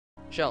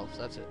Shelves,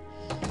 that's it.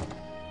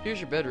 Here's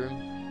your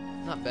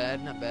bedroom. Not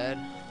bad, not bad.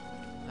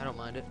 I don't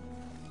mind it.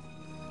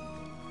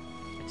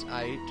 It's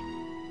aight.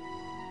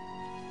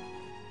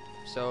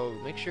 So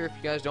make sure if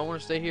you guys don't want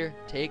to stay here,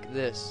 take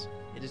this.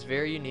 It is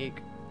very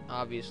unique,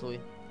 obviously.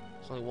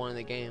 There's only one in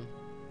the game.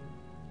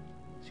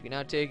 So you can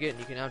now take it and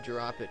you can now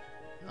drop it.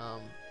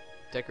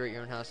 Decorate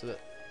your own house with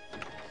it.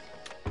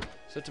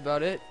 So that's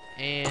about it.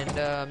 And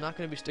I'm not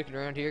going to be sticking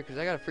around here because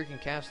I got a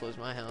freaking castle as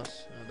my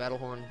house. A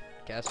Battlehorn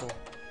castle.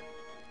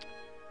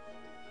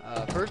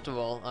 First of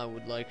all, I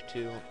would like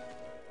to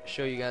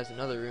show you guys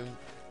another room.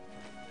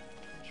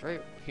 It's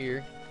right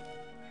here.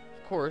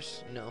 Of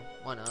course, you know,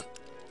 why not?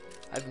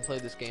 I haven't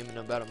played this game in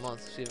about a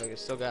month. See if I can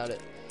still got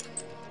it.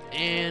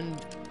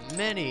 And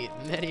many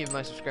of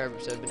my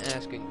subscribers have been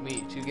asking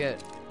me to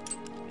get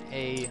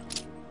a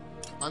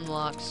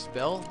unlock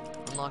spell,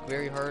 unlock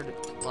very hard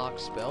lock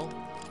spell,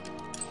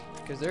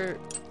 because they're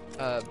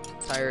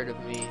tired of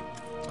me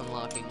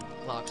unlocking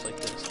locks like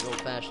this the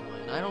old-fashioned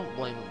way, and I don't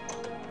blame them.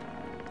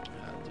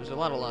 There's a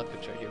lot of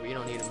lockpicks right here, but you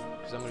don't need them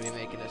because I'm going to be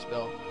making a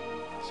spell.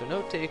 So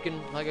note taken.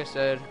 Like I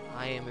said,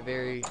 I am a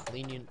very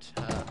lenient.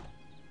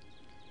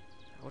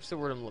 What's the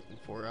word I'm looking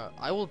for?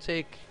 I will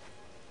take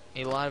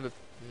a lot of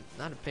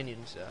not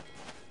opinions.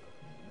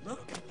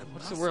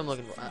 What's the word I'm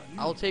looking for?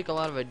 I'll take a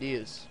lot of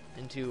ideas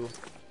into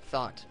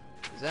thought.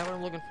 Is that what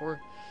I'm looking for?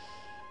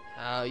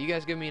 You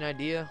guys give me an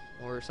idea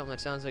or something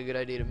that sounds like a good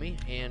idea to me,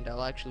 and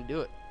I'll actually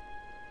do it.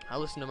 I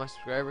listen to my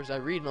subscribers. I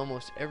read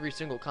almost every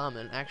single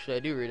comment. Actually,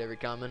 I do read every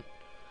comment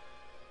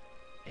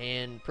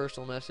and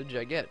personal message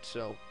I get.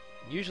 So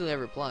usually I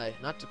reply,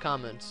 not to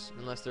comments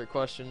unless they're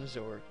questions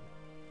or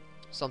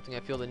something I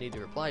feel they need to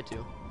reply to.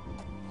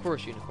 Of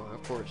course, Unicorn,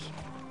 of course.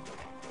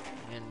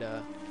 And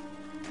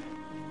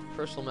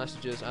personal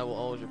messages I will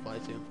always reply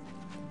to.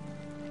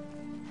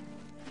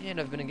 And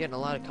I've been getting a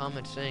lot of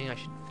comments saying I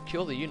should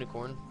kill the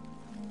unicorn.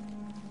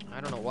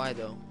 I don't know why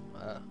though.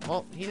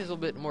 Well, he has a little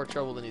bit more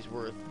trouble than he's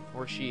worth,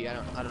 or she. I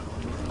don't know.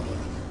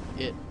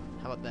 It.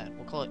 How about that?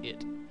 We'll call it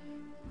it.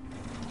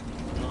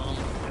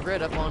 I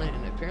read up on it,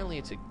 and apparently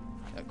it's a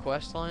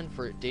quest line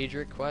for a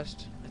Daedric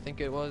quest. I think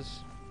it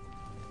was.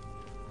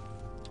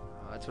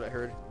 That's what I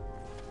heard.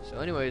 So,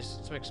 anyways,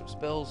 let's make some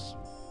spells.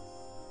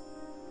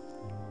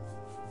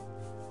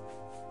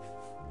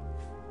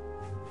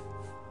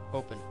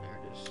 Open. There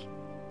it is.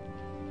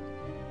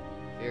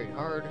 Very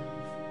hard.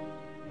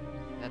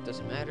 That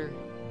doesn't matter.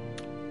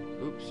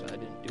 Oops, I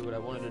didn't do what I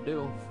wanted to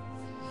do.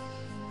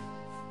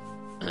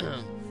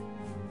 Open.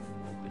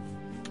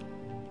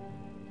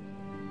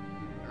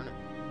 Earn it.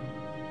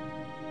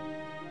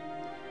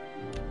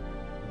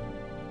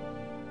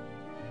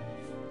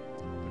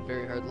 Put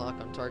very hard lock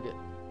on target.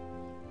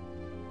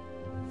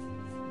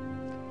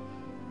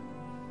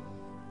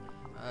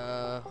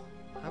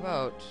 How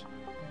about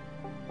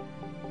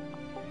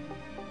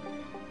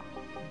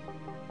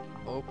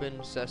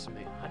open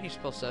sesame? How do you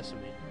spell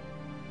sesame?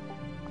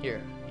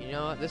 Here, you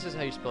know what? This is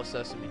how you spell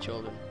sesame,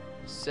 children.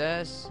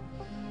 Wait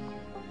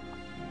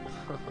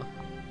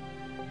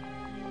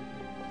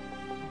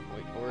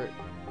for it.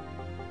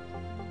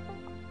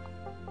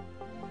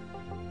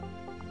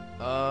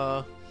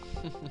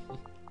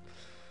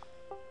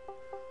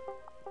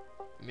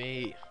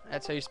 Me.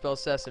 That's how you spell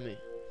sesame.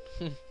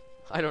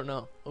 I don't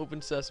know.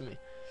 Open sesame.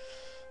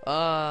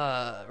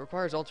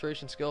 Requires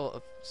alteration skill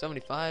of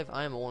 75.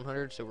 I am a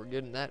 100, so we're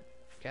good in that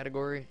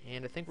category.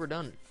 And I think we're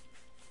done.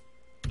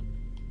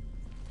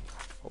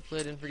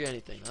 Hopefully I didn't forget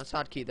anything. Let's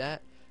hotkey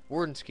that.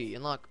 Warden's key.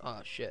 Unlock. Oh,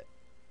 shit.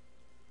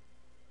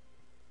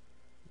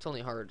 It's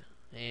only hard.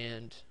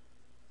 And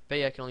bet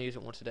you I can only use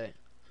it once a day.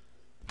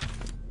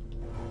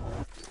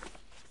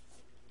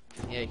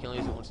 Yeah, you can only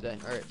use it once a day.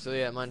 Alright, so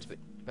yeah, mine's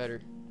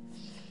better.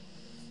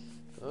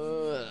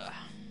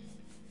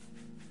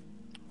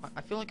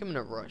 I feel like I'm in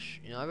a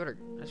rush. You know, I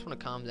just want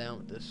to calm down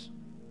with this.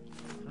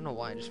 I don't know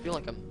why. I just feel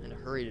like I'm in a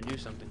hurry to do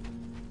something.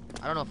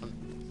 I don't know if I'm...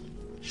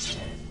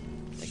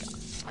 Like,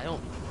 I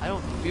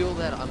don't feel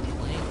that I'm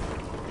playing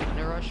in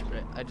a rush,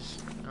 but I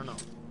don't know.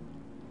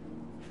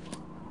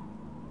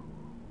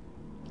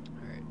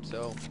 Alright,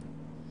 so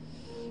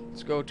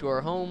let's go to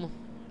our home,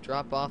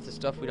 drop off the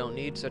stuff we don't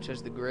need, such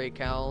as the gray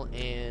cowl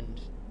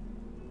and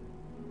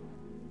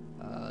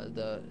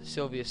the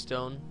Sylvia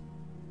stone.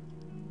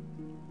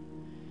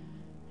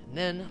 And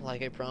then,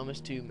 like I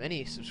promised to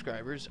many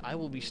subscribers, I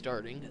will be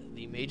starting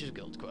the Mages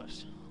Guild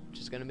quest,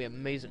 which is going to be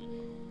amazing.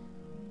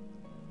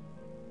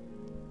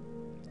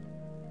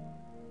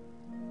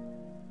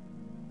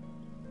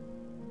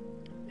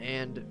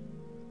 And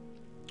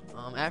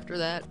after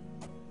that,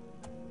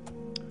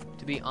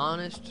 to be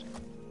honest,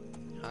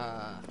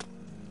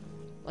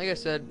 like I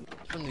said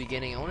from the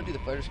beginning, I want to do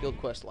the Fighters Guild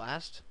quest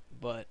last,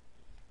 but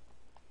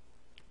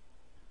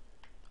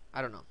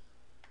I don't know.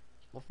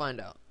 We'll find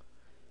out.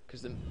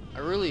 Because I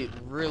really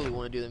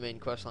want to do the main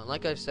quest line.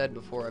 Like I've said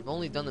before, I've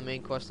only done the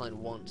main quest line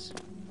once.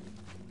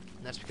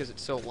 And that's because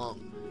it's so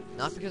long.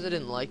 Not because I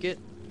didn't like it.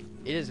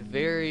 It is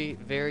very,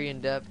 very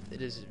in-depth.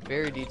 It is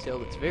very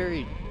detailed. It's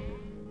very...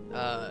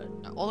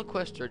 all the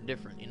quests are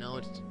different, you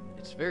know?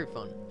 It's very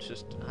fun. It's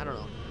just, I don't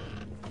know.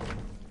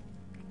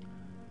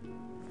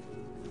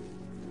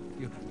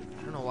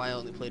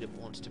 played it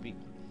once, to be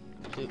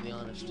completely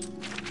honest.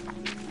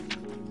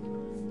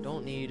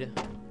 Don't need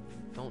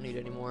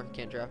any more.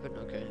 Can't drop it?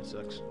 Okay, it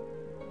sucks.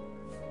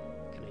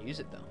 Can I use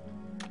it, though?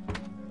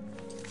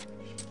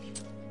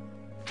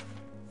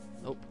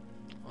 Nope.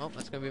 Well,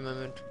 that's gonna be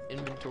my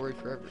inventory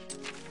forever.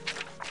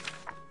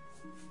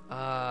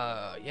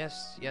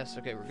 Yes,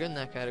 okay, we're good in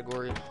that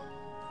category. How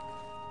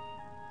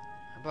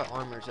about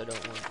armors I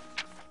don't want?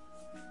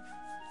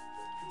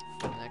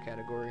 In that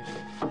category.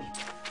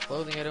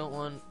 Clothing I don't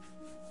want.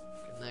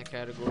 In that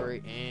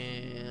category.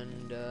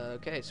 And,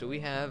 okay, so we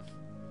have...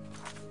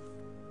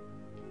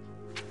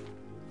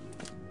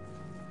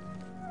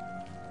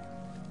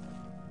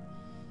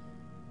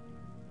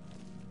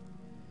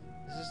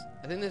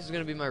 I think this is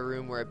going to be my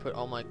room where I put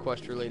all my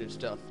quest-related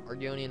stuff.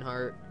 Argonian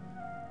Heart,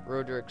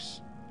 Roderick's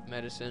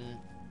Medicine,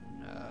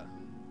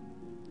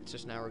 it's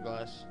just an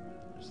hourglass.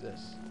 What's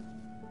this?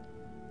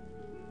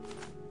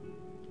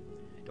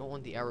 I don't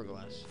want the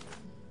hourglass.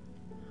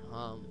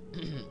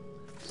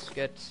 Let's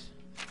get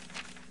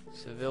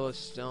Sevilla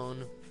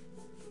Stone.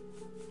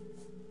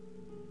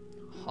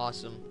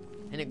 Awesome.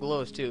 And it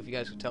glows too, if you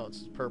guys can tell.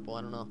 It's purple,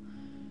 I don't know.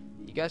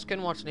 You guys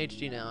can watch in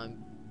HD now.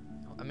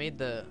 I made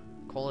the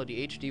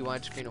quality HD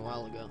widescreen a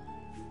while ago.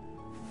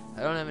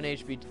 I don't have an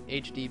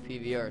HD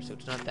PVR, so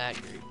it's not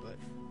that great, but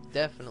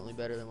definitely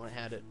better than what I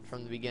had it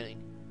from the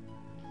beginning.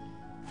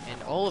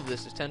 And all of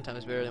this is 10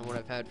 times better than what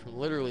I've had from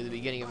literally the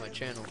beginning of my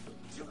channel.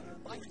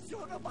 Damn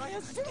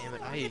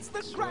it, I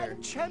swear.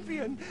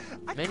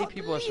 Many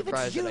people are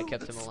surprised that I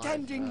kept him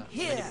alive.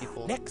 Many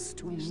people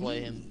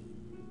slay him.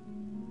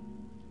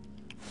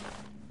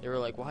 They were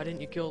like, why didn't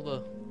you kill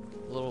the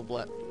little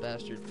black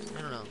bastard?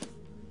 I don't know.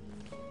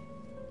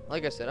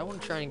 Like I said, I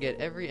want to try and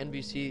get every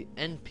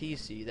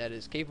NPC that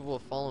is capable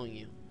of following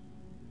you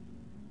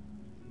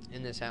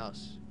in this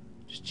house.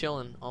 Just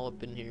chilling all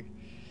up in here.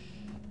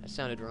 That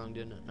sounded wrong,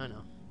 didn't it? I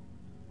know.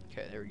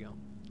 Okay, there we go.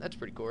 That's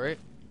pretty cool, right?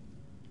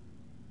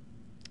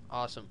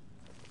 Awesome.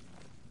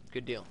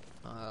 Good deal.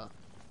 But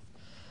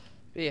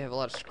yeah, I have a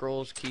lot of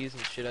scrolls, keys,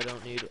 and shit I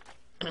don't need.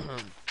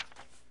 Plan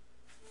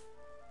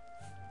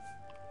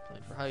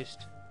for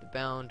heist. The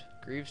bound.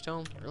 Greaves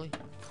Tome? Really?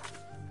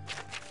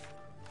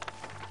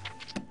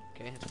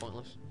 Okay, it's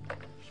pointless.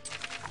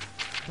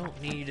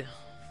 Don't need.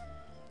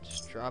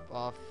 Just drop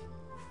off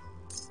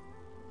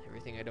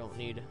everything I don't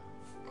need.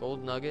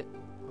 Gold nugget.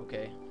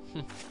 Okay.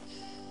 No.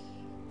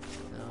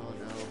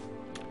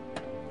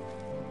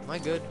 Am I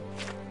good?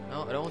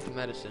 No, I don't want the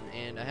medicine,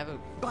 and I have a.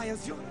 God damn it.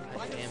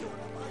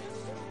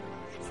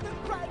 It's the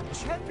Grand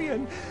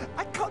Champion.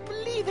 I can't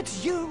believe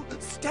it's you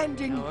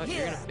standing You know what?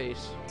 here. You're gonna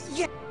face.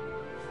 Yeah.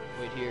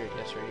 Wait here.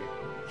 Yes, right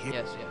here.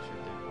 Yes, right there.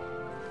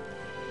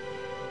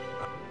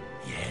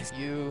 Yes.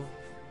 You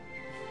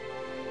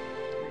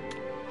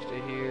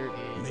stay here,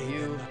 and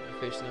you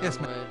facing the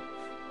wrong way.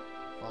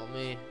 Follow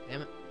me.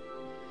 Damn it.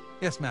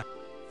 Yes, ma'am.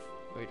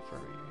 Wait for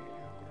me. Of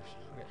course.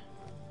 Okay.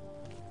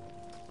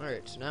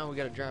 Alright, so now we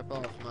gotta drop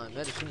off my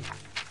medicine.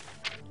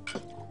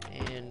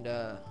 And,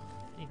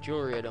 any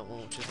jewelry I don't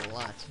want, which is a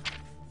lot.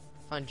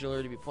 I find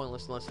jewelry to be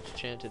pointless unless it's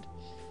enchanted.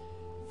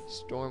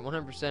 Storm,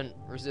 100%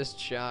 resist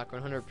shock,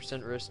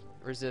 100%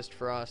 resist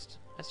frost.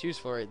 That's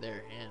useful right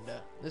there, and,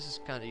 this is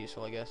kind of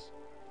useful, I guess.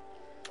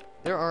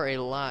 There are a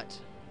lot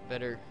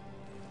better.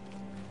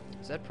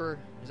 Is that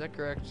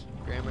correct?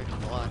 Grammar?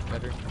 A lot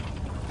better.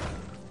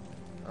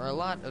 There are a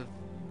lot of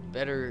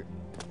better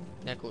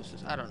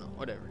necklaces. I don't know.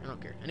 Whatever. I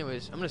don't care.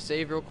 Anyways, I'm gonna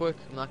save real quick.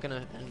 I'm not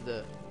gonna end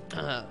the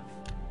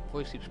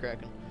voice keeps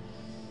cracking.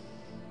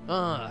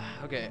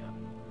 Okay.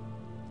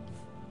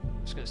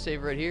 Just gonna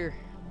save right here.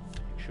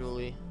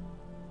 Actually,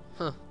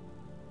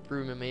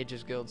 Brew my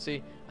Mages Guild.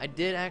 See, I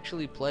did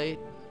actually play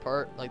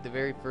like the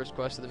very first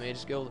quest of the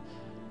Mages Guild,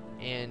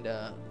 and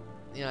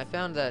you know, I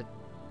found that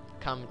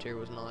commentary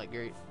wasn't all that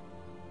great.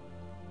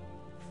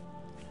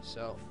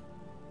 So,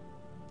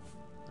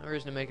 no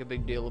reason to make a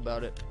big deal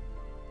about it.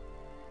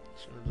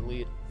 Just gonna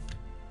delete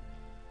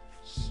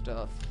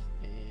stuff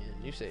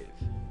and new save.